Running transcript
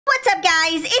up,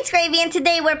 guys? It's Gravy, and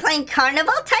today we're playing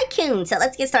Carnival Tycoon. So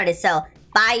let's get started. So,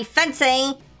 buy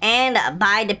fencing and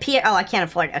buy the pier. Oh, I can't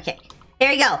afford it. Okay, here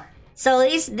we go. So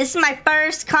this is my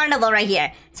first carnival right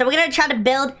here. So we're gonna try to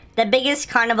build the biggest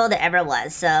carnival that ever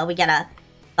was. So we gotta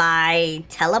buy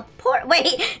teleport.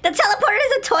 Wait, the teleporter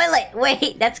is a toilet.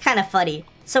 Wait, that's kind of funny.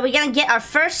 So we're gonna get our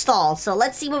first stall. So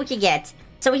let's see what we can get.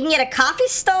 So we can get a coffee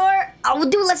store. Oh,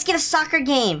 dude, let's get a soccer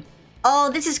game. Oh,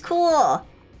 this is cool.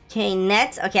 Okay,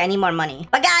 net. Okay, I need more money.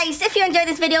 But guys, if you enjoyed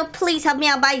this video, please help me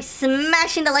out by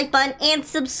smashing the like button and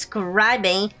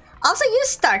subscribing. Also, use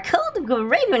star code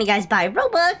Gravy when you guys buy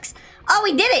Roblox. Oh,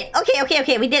 we did it.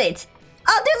 Okay, we did it.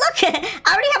 Oh, dude, look.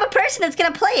 I already have a person that's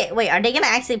gonna play it. Wait, are they gonna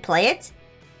actually play it?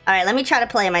 All right, let me try to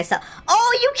play it myself.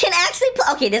 Oh, you can actually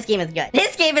play. Okay, this game is good.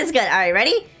 This game is good. All right,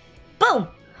 ready? Boom.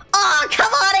 Oh,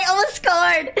 come on. I almost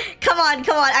scored. Come on.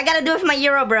 I gotta do it for my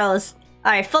Euro bros.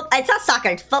 All right, it's not soccer.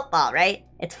 It's football, right?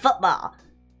 It's football.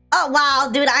 Oh, wow,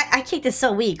 dude. I kicked this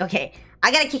so weak. Okay,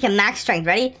 I gotta kick a max strength.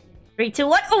 Ready? 3, 2,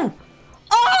 1. Ooh.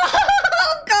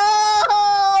 Oh,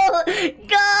 goal!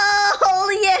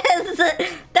 Goal! Yes!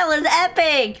 That was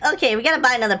epic. Okay, we gotta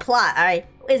buy another plot. All right.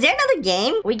 Is there another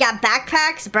game? We got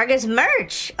backpacks, burgers,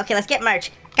 merch. Okay, let's get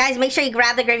merch. Guys, make sure you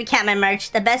grab the Gravycatman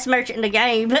merch. The best merch in the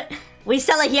game. We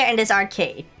sell it here in this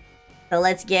arcade. So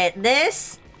let's get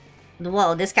this.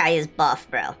 Whoa, this guy is buff,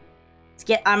 bro. Let's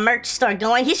get our merch store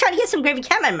going. He's trying to get some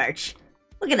Gravycatman merch.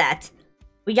 Look at that.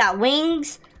 We got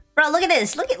wings. Bro, look at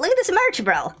this. Look at this merch,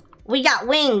 bro. We got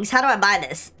wings. How do I buy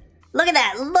this? Look at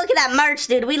that. Look at that merch,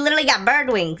 dude. We literally got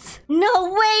bird wings. No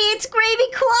way. It's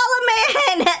Gravy Koala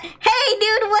Man. Hey,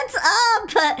 dude, what's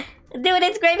up? Dude,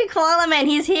 it's Gravy Koala Man.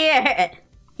 He's here.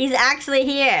 He's actually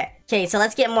here. Okay, so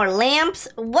let's get more lamps.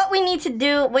 What we need to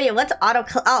do... Wait, what's auto...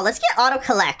 Oh, let's get auto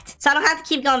collect. So I don't have to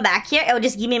keep going back here. It will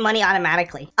just give me money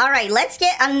automatically. All right, let's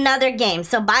get another game.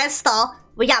 So buy a stall.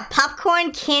 We got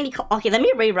popcorn, candy... Okay, let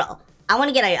me re-roll. I want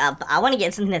to get I want to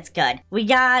get something that's good. We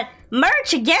got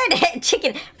merch again.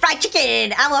 Chicken. Fried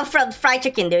chicken. I want fried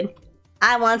chicken, dude.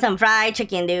 I want some fried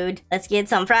chicken, dude. Let's get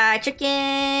some fried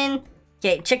chicken.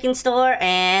 Okay, chicken store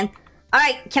and... All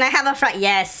right, can I have a fried...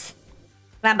 Yes.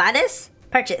 Can I buy this?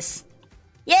 Purchase.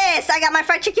 Yes, I got my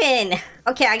fried chicken.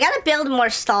 Okay, I gotta build more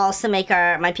stalls to make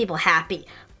my people happy.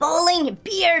 Bowling,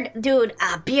 beard. Dude,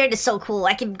 beard is so cool.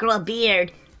 I can grow a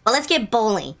beard. But let's get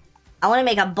bowling. I want to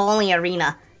make a bowling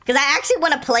arena. Because I actually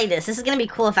want to play this. This is going to be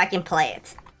cool if I can play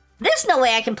it. There's no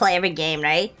way I can play every game,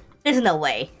 right? There's no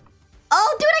way.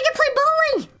 Oh, dude, I can play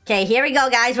bowling. Okay, here we go,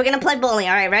 guys. We're going to play bowling.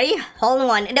 All right, ready? Hole in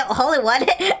one. No, hole in one.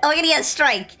 Oh, we're going to get a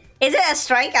strike. Is it a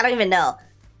strike? I don't even know.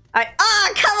 All right.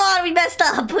 Oh, come on. We messed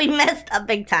up. We messed up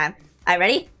big time. All right,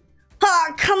 ready?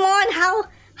 Oh, come on. How?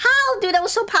 Dude, that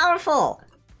was so powerful.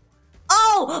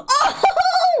 Oh,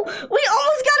 we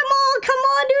almost got them all. Come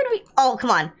on, dude. Oh, come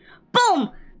on.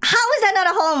 Boom. How is that not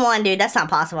a hole in one, dude? That's not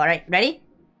possible, right? Ready?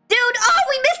 Dude, oh,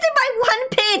 we missed it by one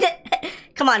pin.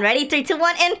 Come on, ready? 3, 2,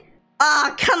 1, and...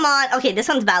 Oh, come on. Okay, this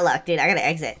one's bad luck, dude. I gotta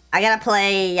exit. I gotta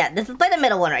play... Yeah, let's play the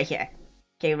middle one right here.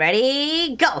 Okay,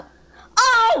 ready? Go.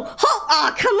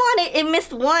 Oh, come on. It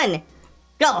missed one.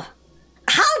 Go.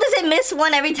 How does it miss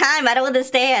one every time? I don't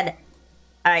understand.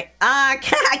 All right. I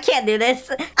can't do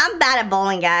this. I'm bad at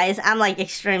bowling, guys. I'm, like,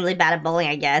 extremely bad at bowling,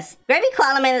 I guess.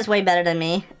 Gravycatman is way better than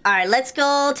me. All right, let's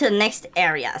go to the next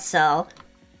area. So,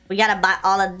 we gotta buy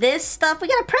all of this stuff. We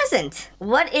got a present.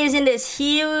 What is in this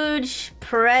huge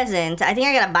present? I think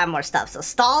I gotta buy more stuff. So,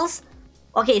 stalls.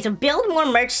 Okay, so build more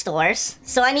merch stores.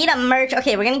 So, I need a merch.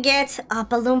 Okay, we're gonna get a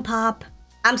balloon pop.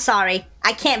 I'm sorry.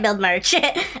 I can't build merch.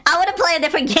 I want to play a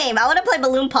different game. I want to play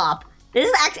balloon pop. This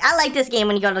is actually, I like this game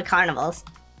when you go to the carnivals.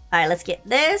 All right, let's get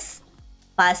this.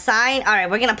 Buy a sign. All right,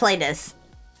 we're going to play this.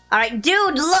 All right,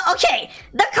 dude, look. Okay,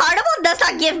 the carnival does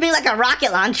not give me like a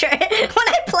rocket launcher. When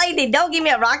I play, they don't give me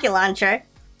a rocket launcher.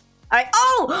 All right.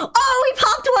 Oh, we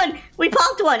popped one. We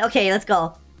popped one. Okay, let's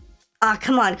go. Oh,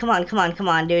 come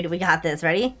on, dude. We got this.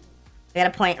 Ready? We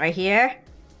got a point right here.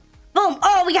 Boom.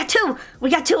 Oh, we got two.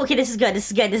 Okay, this is good.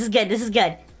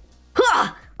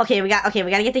 Okay, we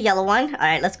gotta get the yellow one. All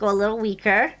right, let's go a little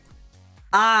weaker.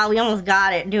 We almost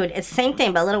got it. Dude, it's the same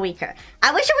thing, but a little weaker.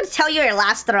 I wish it would tell you your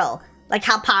last throw. Like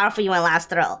how powerful you went last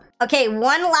throw. Okay,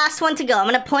 one last one to go. I'm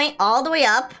gonna point all the way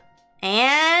up.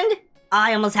 And... Oh,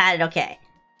 I almost had it. Okay.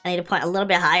 I need to point a little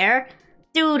bit higher.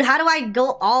 Dude, how do I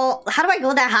go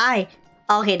that high?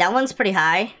 Okay, that one's pretty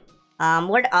high.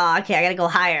 Okay, I gotta go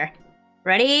higher.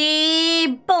 Ready?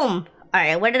 Boom. All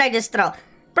right, where did I just throw?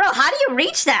 Bro, how do you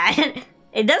reach that?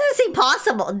 It doesn't seem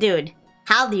possible, dude.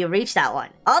 How do you reach that one?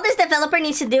 All this developer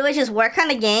needs to do is just work on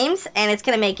the games, and it's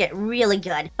gonna make it really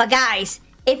good. But guys,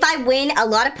 if I win a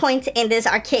lot of points in this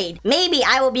arcade, maybe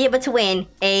I will be able to win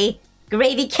a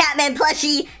Gravycatman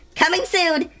plushie coming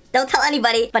soon. Don't tell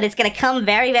anybody, but it's gonna come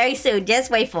very, very soon. Just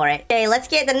wait for it. Okay, let's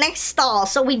get the next stall.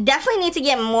 So we definitely need to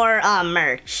get more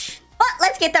merch. But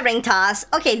let's get the ring toss.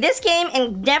 Okay, this game,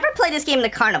 and never play this game in the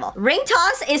carnival. Ring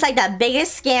toss is like the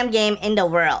biggest scam game in the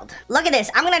world. Look at this.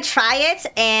 I'm gonna try it,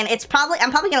 and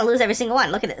I'm probably gonna lose every single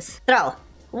one. Look at this. Throw.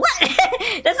 What?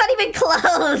 That's not even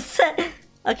close.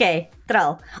 Okay,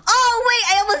 throw. Oh, wait,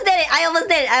 I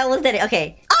almost did it.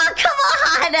 Okay. Oh, come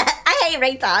on. I hate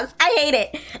ring toss. I hate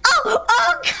it.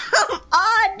 Oh, come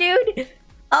on, dude.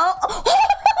 Oh,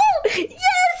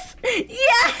 yes.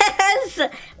 Yes.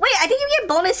 Wait, I think you get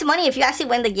bonus money if you actually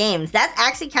win the games. That's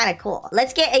actually kind of cool.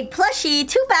 Let's get a plushie.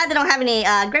 Too bad they don't have any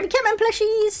Gravycatman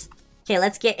plushies. Okay,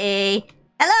 let's get a...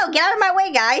 Hello, get out of my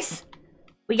way, guys.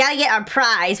 We gotta get our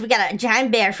prize. We got a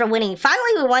giant bear for winning.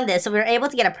 Finally, we won this, so we were able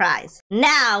to get a prize.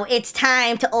 Now, it's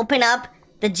time to open up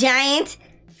the giant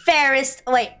Ferris...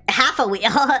 Wait, half a wheel.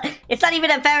 It's not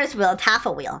even a Ferris wheel, it's half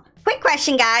a wheel. Quick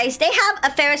question, guys. They have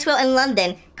a Ferris wheel in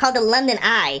London called the London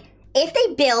Eye. If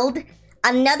they build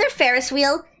another Ferris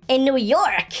wheel in New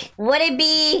York, would it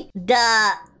be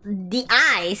the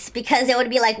eyes? Because it would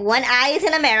be like one eye is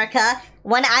in America,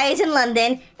 one eye is in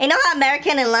London. You know how America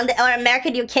and London, or America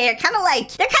and UK are kind of like,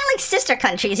 they're kind of like sister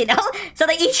countries, you know? So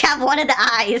they each have one of the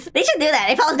eyes. They should do that.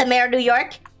 If I was the mayor of New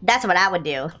York, that's what I would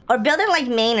do. Or build it like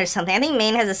Maine or something. I think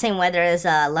Maine has the same weather as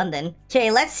London. Okay,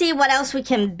 let's see what else we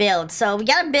can build. So we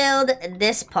gotta build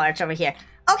this part over here.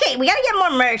 Okay, we gotta get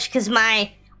more merch because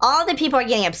all the people are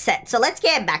getting upset. So let's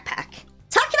get a backpack.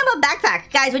 Talking about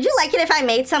backpack, guys, would you like it if I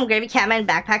made some Gravycatman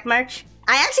backpack merch?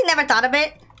 I actually never thought of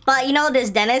it, but you know this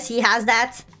Dennis, he has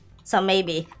that. So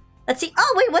maybe. Let's see.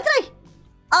 Oh, wait, what did I...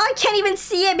 Oh, I can't even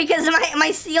see it because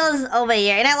my seal is over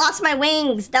here. And I lost my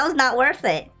wings. That was not worth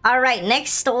it. All right,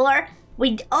 next store.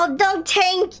 Oh, dunk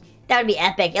tank. That would be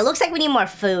epic. It looks like we need more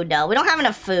food, though. We don't have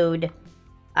enough food.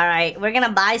 All right, we're going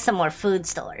to buy some more food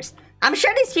stores. I'm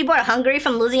sure these people are hungry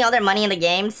from losing all their money in the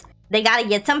games. They got to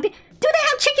get some... Dude, they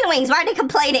have chicken wings. Why are they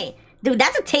complaining? Dude,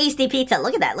 that's a tasty pizza.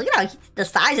 Look at that. Look at how the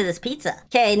size of this pizza.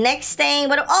 Okay, next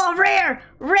thing. Oh, rare.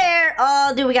 Rare.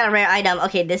 Oh, dude, we got a rare item.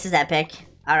 Okay, this is epic.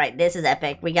 All right, this is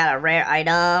epic. We got a rare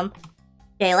item.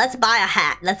 Okay, let's buy a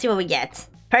hat. Let's see what we get.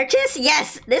 Purchase?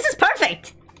 Yes, this is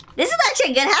perfect. This is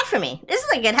actually a good hat for me. This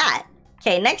is a good hat.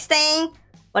 Okay, next thing.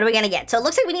 What are we gonna get? So it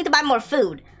looks like we need to buy more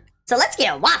food. So let's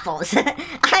get waffles.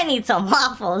 I need some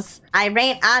waffles. I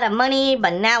ran out of money,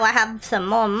 but now I have some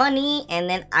more money. And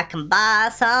then I can buy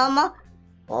some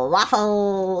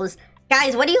waffles.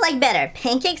 Guys, what do you like better?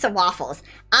 Pancakes or waffles?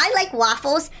 I like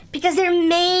waffles because they're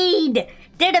made.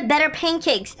 They're the better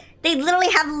pancakes. They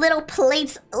literally have little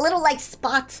plates, little like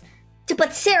spots to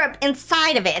put syrup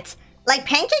inside of it. Like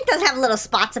pancake doesn't have little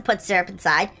spots to put syrup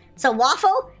inside. So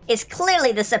waffle is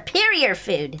clearly the superior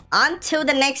food. On to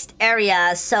the next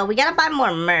area. So we gotta buy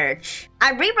more merch.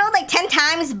 I rerolled like 10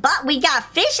 times, but we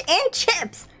got fish and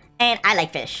chips. And I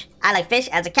like fish. I like fish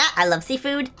as a cat. I love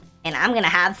seafood. And I'm gonna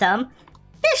have some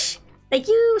fish. Thank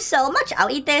you so much.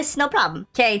 I'll eat this, no problem.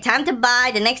 Okay, time to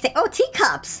buy the next thing. Oh,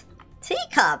 teacups.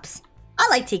 Teacups. I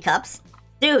like teacups.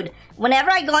 Dude, whenever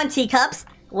I go on teacups,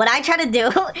 what I try to do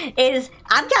is,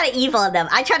 I'm kind of evil at them.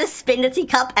 I try to spin the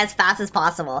teacup as fast as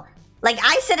possible. Like,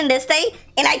 I sit in this thing,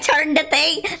 and I turn the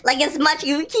thing, like, as much,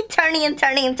 you keep turning and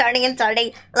turning and turning and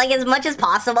turning, like, as much as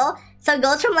possible. So it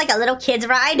goes from, like, a little kid's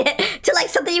ride to, like,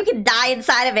 something you can die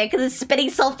inside of it, because it's spinning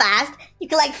so fast, you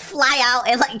can, like, fly out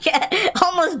and, like,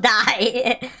 almost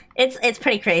die. It's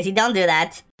pretty crazy. Don't do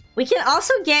that. We can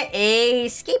also get a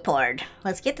skateboard.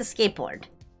 Let's get the skateboard.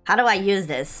 How do I use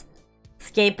this?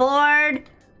 Skateboard.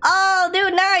 Oh,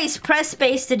 dude, nice. Press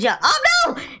space to jump. Oh,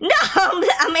 no! No!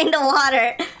 I'm in the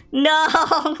water. No.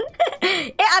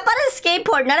 Yeah, I bought a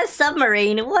skateboard, not a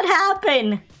submarine. What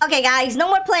happened? Okay, guys, no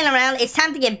more playing around. It's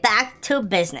time to get back to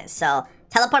business. So,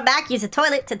 teleport back. Use the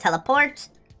toilet to teleport.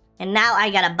 And now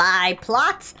I gotta buy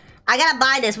plots. I gotta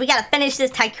buy this. We gotta finish this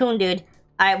tycoon, dude.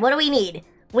 All right, what do we need?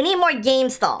 We need more game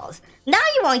stalls. Now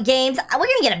you want games? We're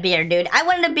gonna get a beard, dude. I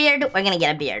wanted a beard. We're gonna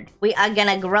get a beard. We are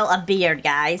gonna grow a beard,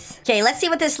 guys. Okay, let's see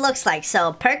what this looks like.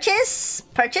 So, purchase?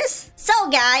 Purchase? So,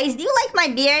 guys, do you like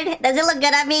my beard? Does it look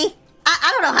good on me? I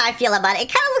don't know how I feel about it. It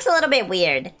kind of looks a little bit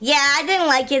weird. Yeah, I didn't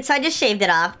like it, so I just shaved it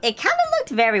off. It kind of looked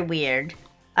very weird.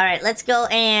 All right, let's go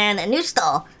and a new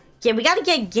stall. Okay, we gotta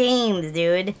get games,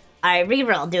 dude. All right,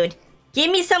 reroll, dude. Give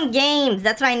me some games.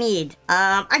 That's what I need.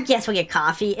 I guess we'll get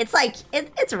coffee. It's like,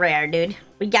 it's rare, dude.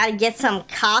 We gotta get some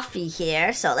coffee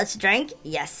here. So let's drink.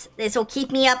 Yes, this will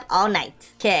keep me up all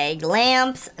night. Okay,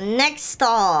 lamps. Next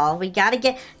stall. We gotta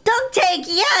get dunk tank.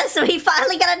 Yes, we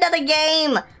finally got another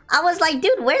game. I was like,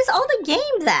 dude, where's all the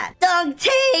games at? Dunk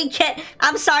take.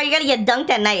 I'm sorry, you're gonna get dunked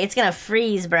at night. It's gonna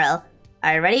freeze, bro. All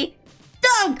right, ready?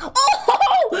 Dunk.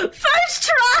 Oh, first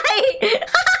try.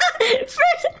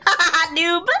 First,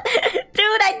 noob.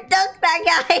 Dude, I dunked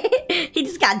that guy. He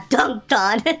just got dunked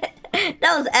on.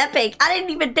 That was epic. I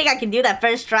didn't even think I could do that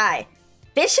first try.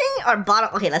 Fishing or bottle?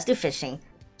 Okay, let's do fishing.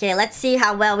 Okay, let's see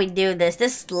how well we do this.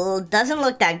 This doesn't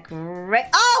look that great.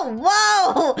 Oh,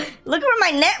 whoa! Look where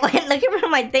my net went. Look at where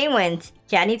my thing went.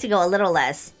 Okay, I need to go a little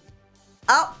less.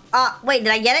 Oh, wait,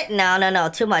 did I get it? No.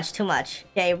 Too much.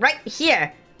 Okay, right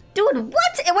here. Dude,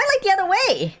 what? It went like the other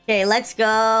way. Okay, let's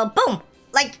go. Boom.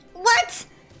 Like, what?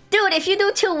 Dude, if you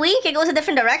do too weak, it goes a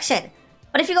different direction.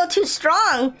 But if you go too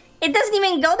strong, it doesn't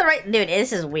even go the right... Dude,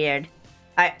 this is weird.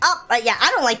 All right, yeah,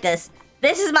 I don't like this.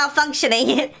 This is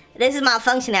malfunctioning. This is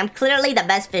malfunctioning. I'm clearly the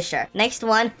best fisher. Next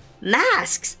one,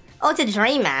 masks. Oh, it's a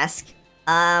drain mask.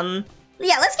 Yeah,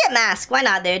 let's get masks. Why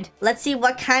not, dude? Let's see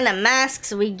what kind of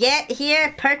masks we get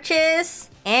here. Purchase.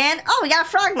 And, oh, we got a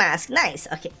frog mask. Nice.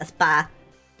 Okay, let's buy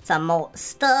some more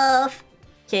stuff.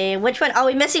 Okay, which one? Oh,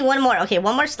 we're missing one more. Okay,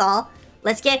 one more stall.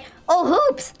 Let's get, oh,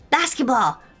 hoops.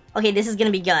 Basketball. Okay, this is gonna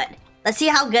be good. Let's see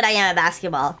how good I am at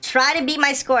basketball. Try to beat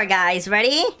my score, guys.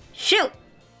 Ready? Shoot.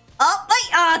 Oh,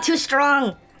 wait. Oh, too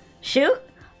strong. Shoot.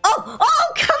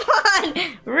 Oh, come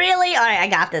on. Really? All right, I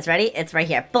got this. Ready? It's right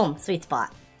here. Boom. Sweet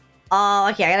spot. Oh,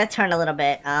 okay. I gotta turn a little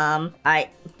bit. All right.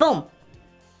 Boom.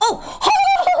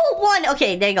 Oh, one.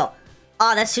 Okay, there you go.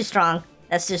 Oh, that's too strong.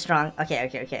 That's too strong.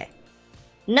 Okay.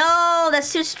 No,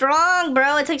 that's too strong,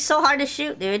 bro. It's like so hard to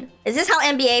shoot, dude. Is this how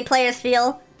NBA players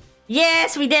feel?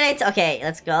 Yes, we did it. Okay,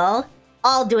 let's go.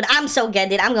 Oh, dude, I'm so good,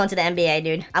 dude. I'm going to the NBA,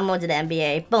 dude. I'm going to the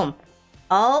NBA. Boom.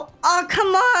 Oh,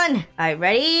 come on. All right,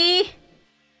 ready?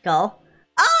 Go.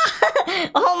 Ah,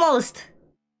 almost.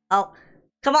 Oh,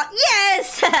 come on.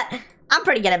 Yes! I'm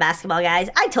pretty good at basketball, guys.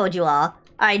 I told you all.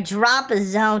 All right, drop a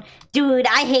zone. Dude,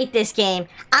 I hate this game.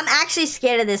 I'm actually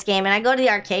scared of this game. And I go to the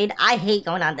arcade. I hate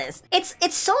going on this. It's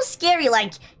so scary.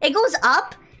 Like, it goes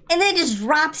up. And then it just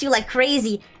drops you like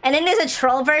crazy. And then there's a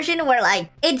troll version where like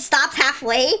it stops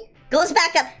halfway, goes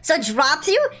back up, so it drops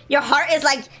you. Your heart is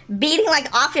like beating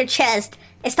like off your chest.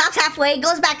 It stops halfway,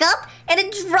 goes back up, and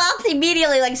it drops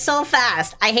immediately like so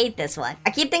fast. I hate this one.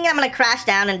 I keep thinking I'm gonna crash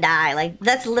down and die. Like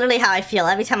that's literally how I feel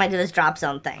every time I do this drop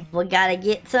zone thing. We gotta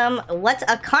get some, what's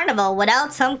a carnival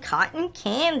without some cotton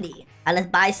candy? Let's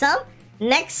buy some.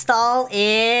 Next stall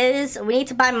is, we need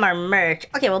to buy more merch.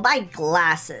 Okay, we'll buy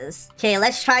glasses. Okay,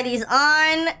 let's try these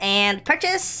on and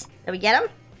purchase. Did we get them?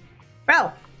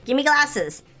 Bro, give me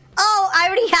glasses. Oh, I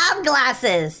already have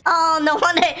glasses. Oh, no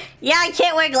wonder. Yeah, I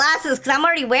can't wear glasses because I'm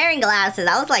already wearing glasses.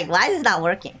 I was like, why is this not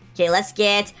working? Okay, let's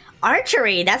get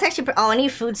archery. That's actually, oh, I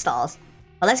need food stalls.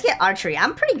 Well, let's get archery.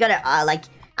 I'm pretty good at,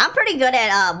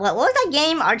 what was that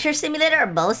game? Archer Simulator or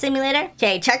Bow Simulator?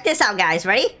 Okay, check this out, guys.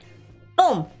 Ready?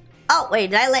 Boom. Oh, wait,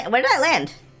 did I land? Where did I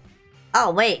land?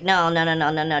 Oh, wait,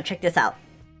 no. Check this out.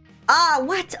 Oh,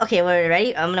 what? Okay, we're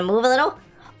ready. I'm gonna move a little.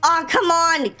 Oh, come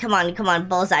on,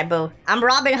 bullseye, boo. I'm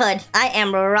Robin Hood. I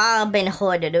am Robin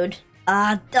Hood, dude.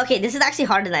 Okay, this is actually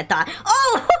harder than I thought.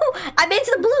 Oh, I made it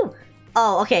to the blue.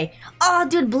 Oh, okay. Oh,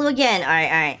 dude, blue again. All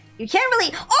right. You can't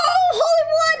really. Oh,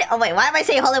 holy one. Oh, wait, why am I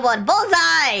saying holy one?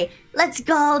 Bullseye. Let's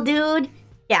go, dude.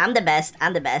 Yeah, I'm the best.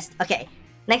 Okay,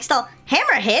 next stall.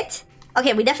 Hammer hit.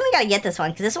 Okay, we definitely gotta get this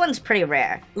one, because this one's pretty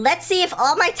rare. Let's see if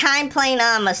all my time playing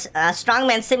a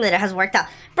Strongman Simulator has worked out.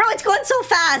 Bro, it's going so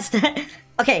fast!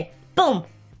 Okay, boom.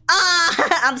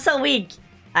 Ah, I'm so weak.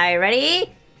 Alright,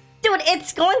 ready? Dude,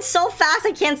 it's going so fast,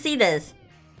 I can't see this.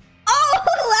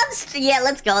 Oh,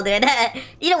 let's go, dude.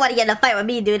 You don't want to get in a fight with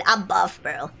me, dude. I'm buff,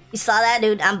 bro. You saw that,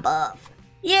 dude? I'm buff.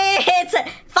 Yeah, it's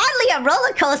finally a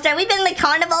roller coaster. We've been in the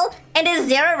carnival, and there's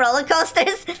 0 roller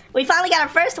coasters. We finally got our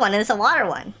first one, and it's a water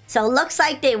one. So looks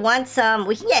like they want some.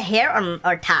 We can get hair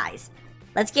or ties.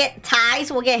 Let's get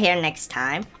ties. We'll get hair next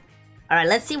time. All right,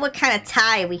 let's see what kind of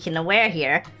tie we can wear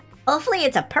here. Hopefully,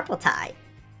 it's a purple tie.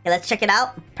 Okay, let's check it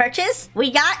out. Purchase.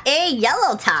 We got a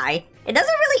yellow tie. It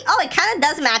doesn't really. Oh, it kind of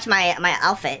does match my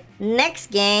outfit. Next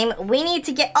game, we need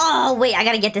to get. Oh wait, I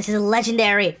gotta get this. This is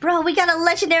legendary, bro. We got a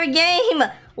legendary game.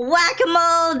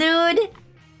 Whack-a-mole, dude.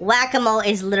 Whack-a-mole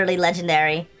is literally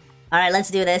legendary. All right, let's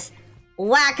do this.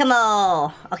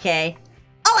 Whack-a-mole. Okay.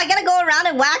 Oh, I gotta go around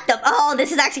and whack them. Oh,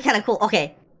 this is actually kind of cool.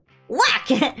 Okay. Whack.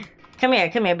 Come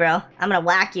here, bro. I'm gonna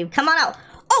whack you. Come on out.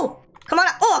 Oh, come on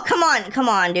out. Oh, come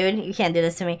on, dude. You can't do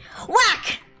this to me.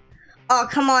 Whack. Oh,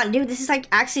 come on, dude. This is like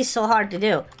actually so hard to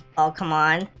do. Oh, come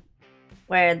on.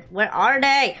 Where are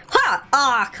they? Ha!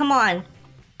 Oh, come on.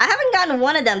 I haven't gotten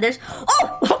one of them. There's.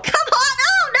 Oh, come on.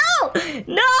 Oh, no.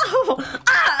 No.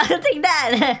 Ah. Take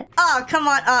that. Oh, come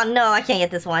on. Oh, no, I can't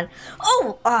get this one.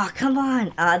 Oh, come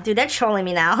on. Dude, they're trolling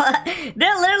me now.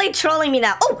 They're literally trolling me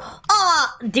now. Oh,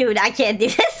 dude, I can't do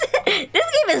this. This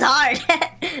game is hard.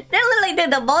 They're literally,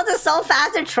 dude, the boats are so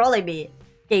fast, they're trolling me.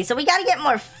 Okay, so we gotta get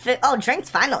more food. Oh, drinks,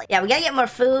 finally. Yeah, we gotta get more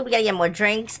food. We gotta get more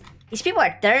drinks. These people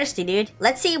are thirsty, dude.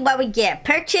 Let's see what we get.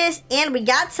 Purchase, and we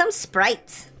got some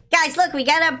Sprites. Guys, look, we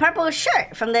got a purple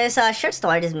shirt from this shirt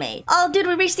store I just made. Oh, dude,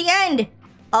 we reached the end.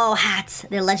 Oh, hats.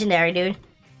 They're legendary, dude.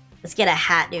 Let's get a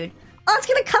hat, dude. Oh, it's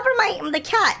gonna cover the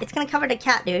cat. It's gonna cover the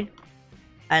cat, dude.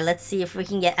 All right, let's see if we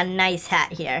can get a nice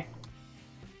hat here.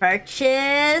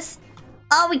 Purchase.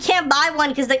 Oh, we can't buy one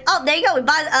because oh, there you go. We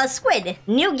bought a squid.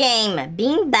 New game,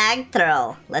 beanbag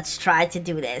throw. Let's try to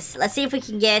do this. Let's see if we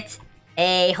can get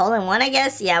a hole-in-one, I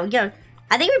guess. Yeah, we go.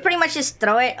 I think we pretty much just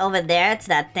throw it over there to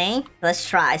that thing. Let's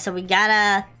try. So we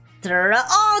gotta throw.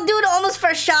 Oh, dude, almost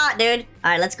first shot, dude.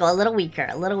 All right, let's go a little weaker.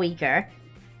 A little weaker.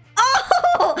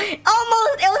 Oh,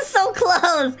 almost. It was so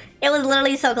close. It was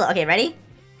literally so close. Okay, ready?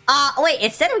 Wait,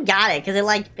 it said we got it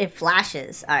because it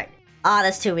flashes. All right. Oh,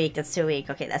 that's too weak. That's too weak.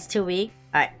 Okay, that's too weak.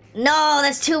 All right. No,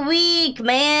 that's too weak,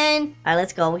 man. All right,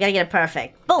 let's go. We gotta get it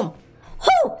perfect. Boom.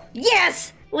 Whoo!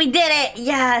 Yes! We did it.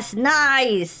 Yes,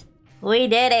 nice. We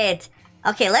did it.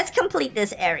 Okay, let's complete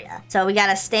this area. So we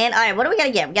gotta stand. All right, what do we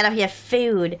gotta get? We gotta get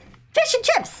food. Fish and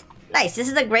chips. Nice. This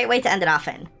is a great way to end it off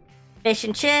in. Fish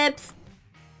and chips.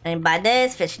 And buy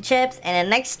this, fish and chips. And the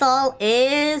next stall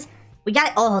is... We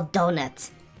got... Oh,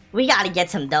 donuts. We gotta get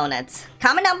some donuts.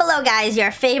 Comment down below, guys,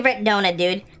 your favorite donut,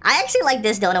 dude. I actually like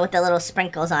this donut with the little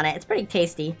sprinkles on it. It's pretty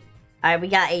tasty. All right, we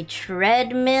got a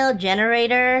treadmill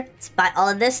generator. Let's buy all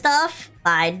of this stuff.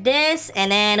 Buy this,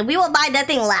 and then we will buy that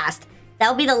thing last.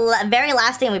 That'll be the very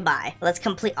last thing we buy. Let's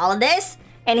complete all of this.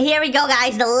 And here we go,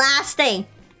 guys. The last thing.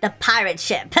 The pirate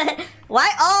ship. Why?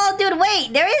 Oh, dude,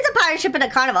 wait. There is a pirate ship in the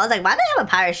carnival. I was like, why do they have a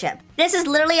pirate ship? This is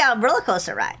literally a roller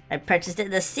coaster ride. I purchased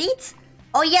it. The seats.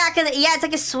 Oh, yeah, because, yeah, it's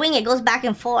like a swing. It goes back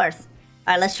and forth.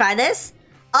 All right, let's try this.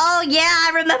 Oh, yeah,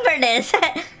 I remember this.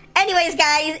 Anyways,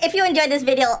 guys, if you enjoyed this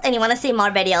video and you want to see more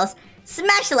videos,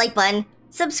 smash the like button,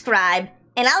 subscribe,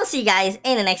 and I'll see you guys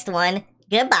in the next one.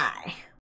 Goodbye.